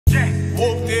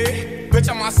whooped it. Bitch,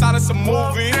 I'm outside of some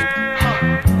movie.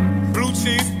 Blue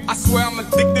cheese, I swear I'm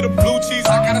addicted to blue cheese.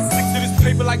 I gotta stick to this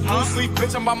paper like blue sleep.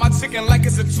 Bitch, I'm by my chicken like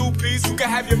it's a two-piece. You can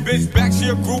have your bitch back, she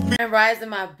a groupie. And rising,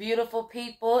 my beautiful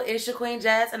people, it's your Queen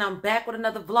Jazz, and I'm back with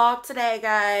another vlog today,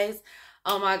 guys.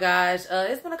 Oh my gosh,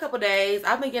 it's been a couple days.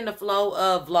 I've been getting the flow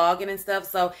of vlogging and stuff,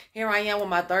 so here I am with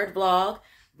my third vlog,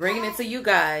 bringing it to you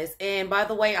guys. And by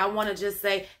the way, I want to just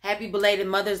say happy belated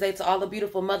Mother's Day to all the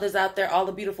beautiful mothers out there, all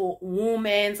the beautiful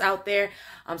womans out there.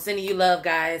 I'm sending you love,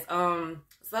 guys.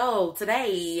 So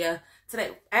today,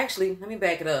 actually, let me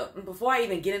back it up. Before I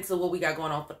even get into what we got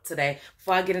going on for today,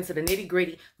 before I get into the nitty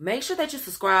gritty, make sure that you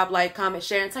subscribe, like, comment,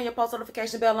 share, and turn your post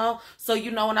notification bell on so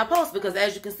you know when I post. Because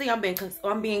as you can see, I'm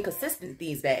being consistent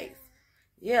these days.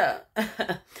 Yeah.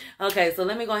 Okay, so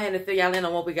let me go ahead and fill y'all in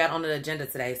on what we got on the agenda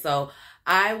today. So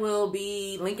I will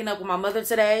be linking up with my mother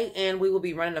today, and we will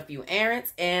be running a few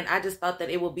errands. And I just thought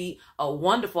that it would be a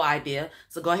wonderful idea.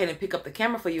 So go ahead and pick up the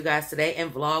camera for you guys today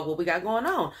and vlog what we got going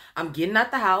on. I'm getting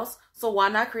out the house, so why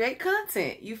not create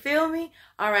content? You feel me?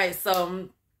 All right, so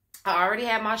I already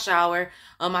had my shower.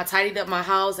 I tidied up my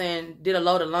house and did a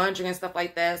load of laundry and stuff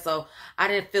like that. So I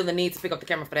didn't feel the need to pick up the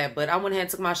camera for that. But I went ahead and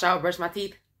took my shower, brushed my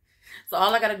teeth. So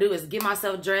all I got to do is get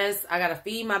myself dressed. I got to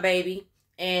feed my baby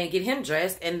and get him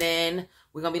dressed, and then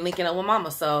we're going to be linking up with mama.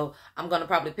 So I'm going to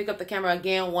probably pick up the camera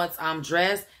again once I'm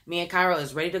dressed. Me and Cairo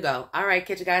is ready to go. All right,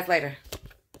 catch you guys later.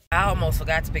 I almost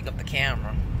forgot to pick up the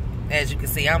camera. As you can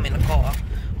see, I'm in the car.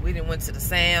 We done went to the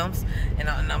Sam's, and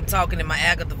I'm talking in my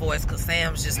Agatha voice because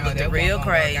Sam's just looking real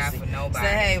crazy. Say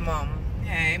hey, mama.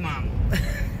 Hey, mama.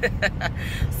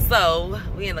 So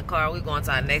we in the car. We're going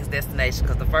to our next destination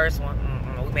because the first one,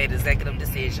 we made an executive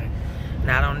decision.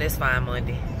 Not on this fine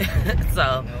Monday.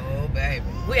 So no, baby.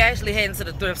 We actually heading to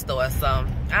the thrift store. So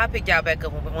I'll pick y'all back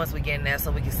up once we get in there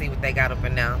so we can see what they got up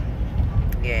in now.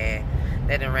 Yeah,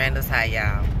 that done ran us high,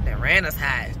 y'all. That ran us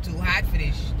high. It's too hot for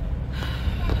this.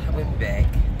 We'll be back.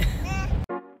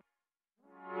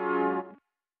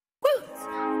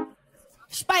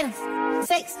 Spider,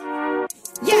 sex,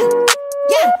 yeah,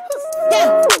 yeah,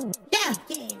 yeah, yeah,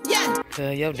 yeah.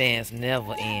 Cause your dance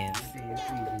never ends.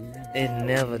 It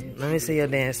never. Let me see your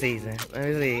dance season. Let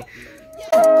me see.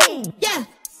 Yeah,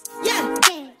 yeah,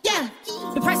 yeah.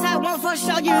 The price I want for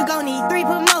sure, you gon' need 3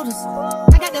 promoters.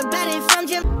 I got the body from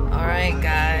Jim. All right,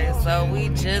 guys. So we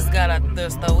just got out the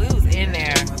thrift store. We was in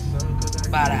there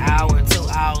about an hour, 2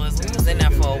 hours. We was in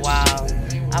there for a while.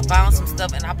 I found some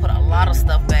stuff, and I put a lot of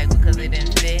stuff back because it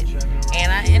didn't fit.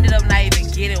 And I ended up not even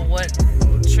getting what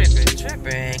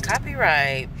tripping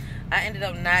copyright. I ended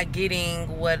up not getting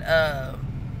what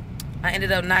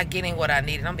I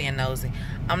needed. I'm being nosy.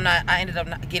 I ended up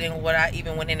not getting what I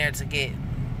even went in there to get.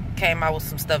 Came out with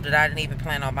some stuff that I didn't even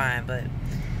plan on buying, but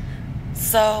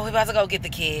so we about to go get the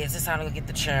kids. It's time to go get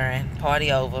the children.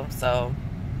 Party over. So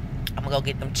I'm gonna go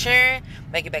get them children,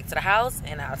 make it back to the house,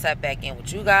 and I'll tap back in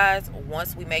with you guys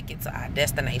once we make it to our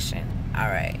destination. All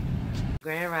right.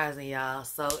 Grand Rising, y'all.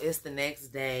 So it's the next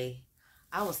day.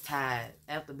 I was tired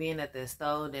after being at the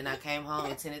store. Then I came home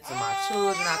and tended to my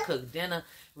children. I cooked dinner.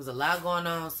 It was a lot going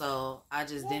on, so I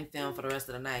just didn't film for the rest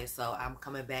of the night. So I'm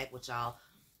coming back with y'all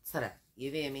today.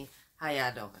 You feel me? How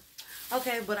y'all doing?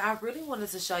 Okay, but I really wanted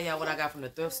to show y'all what I got from the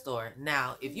thrift store.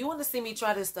 Now, if you want to see me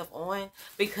try this stuff on,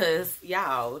 because,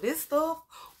 y'all, this stuff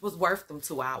was worth them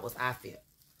 2 hours, I feel.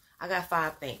 I got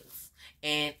 5 things,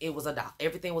 and it was $1.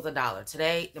 Everything was $1.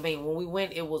 Today, I mean, when we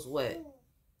went, it was what?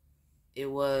 It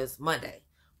was Monday.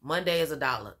 Monday is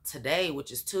 $1. Today,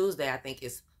 which is Tuesday, I think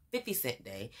is 50-cent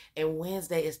day. And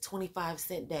Wednesday is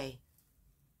 25-cent day.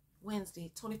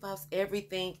 Wednesday, 25.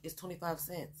 Everything is 25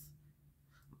 cents.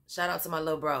 Shout out to my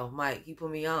little bro, Mike. He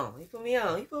put me on. He put me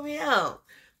on.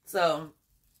 So,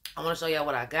 I want to show y'all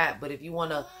what I got. But if you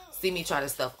want to see me try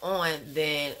this stuff on,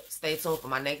 then stay tuned for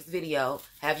my next video.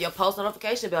 Have your post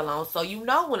notification bell on so you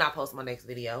know when I post my next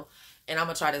video. And I'm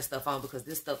going to try this stuff on because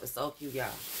this stuff is so cute, y'all.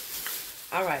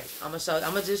 All right, I'm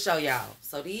gonna just show y'all.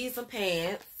 So these are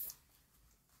pants.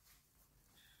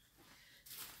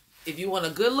 If you want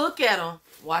a good look at them,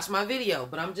 watch my video.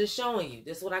 But I'm just showing you.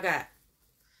 This is what I got.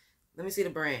 Let me see the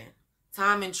brand.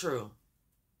 Time and True.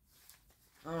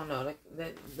 I don't know.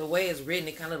 The way it's written,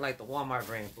 it kind of like the Walmart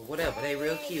brand. But whatever. They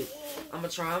real cute. I'm going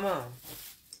to try them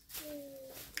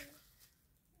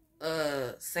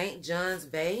on. St. John's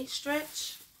Bay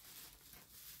stretch.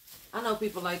 I know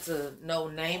people like to know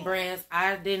name brands.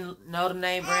 I didn't know the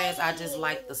name brands. I just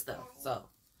like the stuff. So,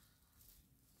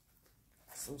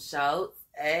 some shorts.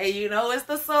 Hey, you know it's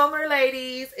the summer,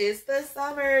 ladies. It's the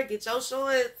summer. Get your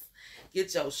shorts.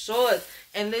 Get your shorts.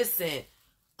 And listen,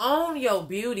 Own your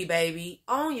beauty, baby.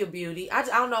 Own your beauty. I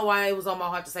don't know why it was on my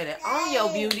heart to say that. Own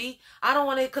your beauty. I don't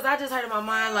want to, because I just heard in my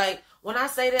mind, like, when I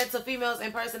say that to females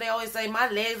in person, they always say, my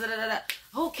legs, da, da, da, da.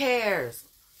 Who cares?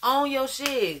 Own your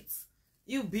shits.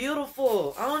 You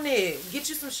beautiful. Own it. Get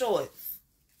you some shorts.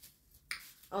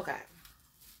 Okay.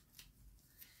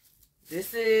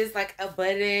 This is like a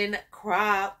button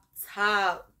crop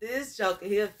top. This joker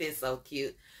here fits so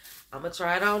cute. I'm going to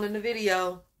try it on in the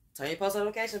video. Turn your post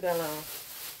notification bell on.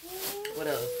 What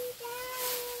else?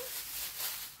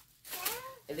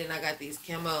 And then I got these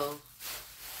camo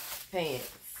pants.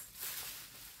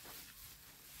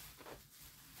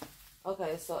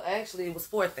 Okay, so actually it was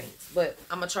 4 things, but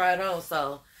I'm going to try it on.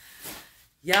 So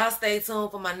y'all stay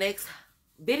tuned for my next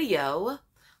video.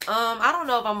 I don't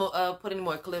know if I'm going to put any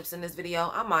more clips in this video.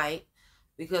 I might,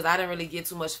 because I didn't really get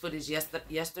too much footage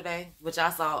yesterday, which I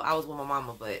was with my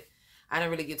mama, but I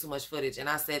didn't really get too much footage. And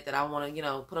I said that I want to, you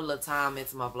know, put a little time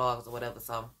into my vlogs or whatever.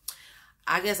 So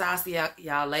I guess I'll see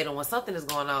y'all later when something is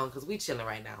going on, because we chilling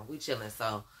right now. We chilling.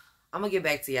 So I'm going to get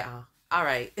back to y'all. All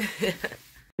right.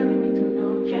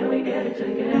 Can we get it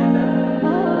together?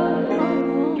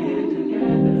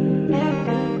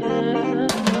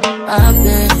 I've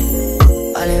been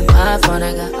all in my phone,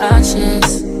 I got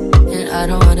options, and I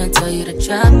don't wanna tell you to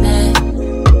drop it,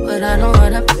 but I don't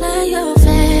wanna play your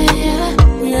fair.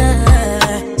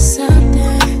 Yeah,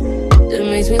 something that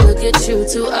makes me look at you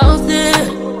too often.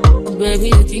 Oh, baby,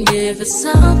 you can give it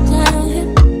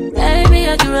something. Baby,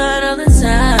 I can run all the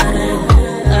time.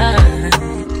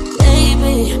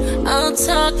 Baby, I'm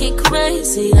talking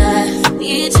crazy. I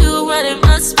need you running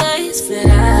my space, but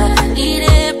I need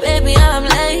it, baby. I'm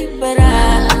late, but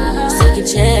I still can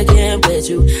check in with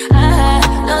you. I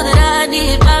know that I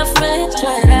need my friends,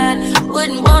 but I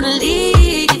wouldn't wanna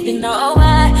leave. You know,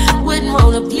 I wouldn't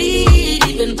wanna bleed.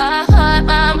 Even my heart,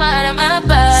 my mind, and my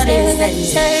body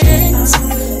says,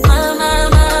 my mind,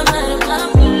 my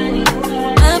body,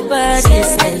 my body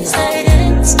says,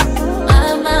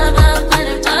 my mind, my mind,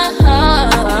 and my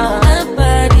heart, my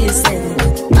body says,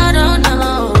 I don't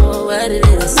know what it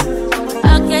is.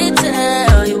 I can't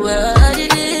tell you what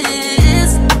it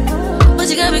is, but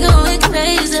you got me going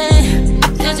crazy.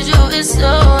 Just to do it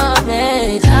so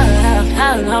amazing.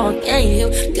 How long can you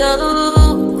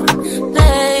go,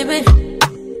 baby?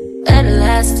 At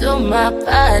last, till my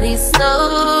body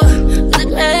so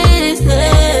crazy.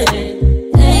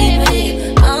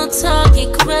 Baby, I'm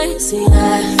talking crazy. I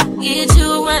need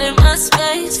you running my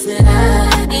space, but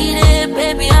I need it,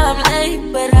 baby. I'm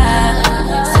late, but I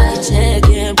still check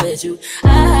in with you. I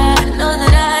know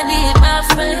that I need my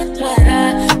friends, but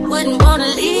I wouldn't wanna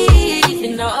leave.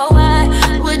 You know,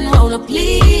 I wouldn't wanna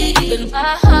bleed. Even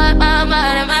my heart, my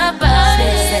mind, and my body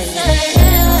say,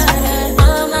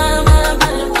 my mind, my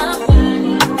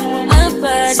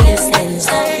body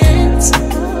says,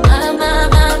 my mind,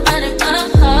 my mind, and my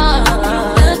heart,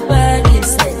 my body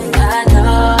says, I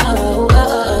know, I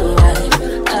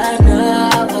know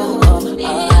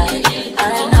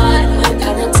you ain't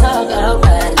gotta talk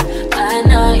alright. I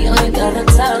know you ain't gotta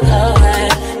talk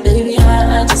alright. Baby, I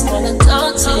just wanna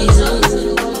talk to you.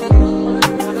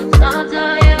 Talk to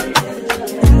you.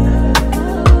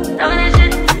 Know that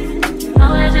shit, know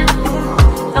that shit,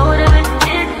 know what it is.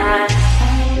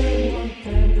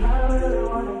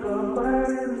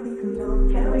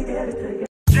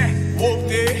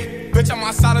 Whooped it. Bitch, I'm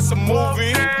outside of some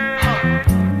movie.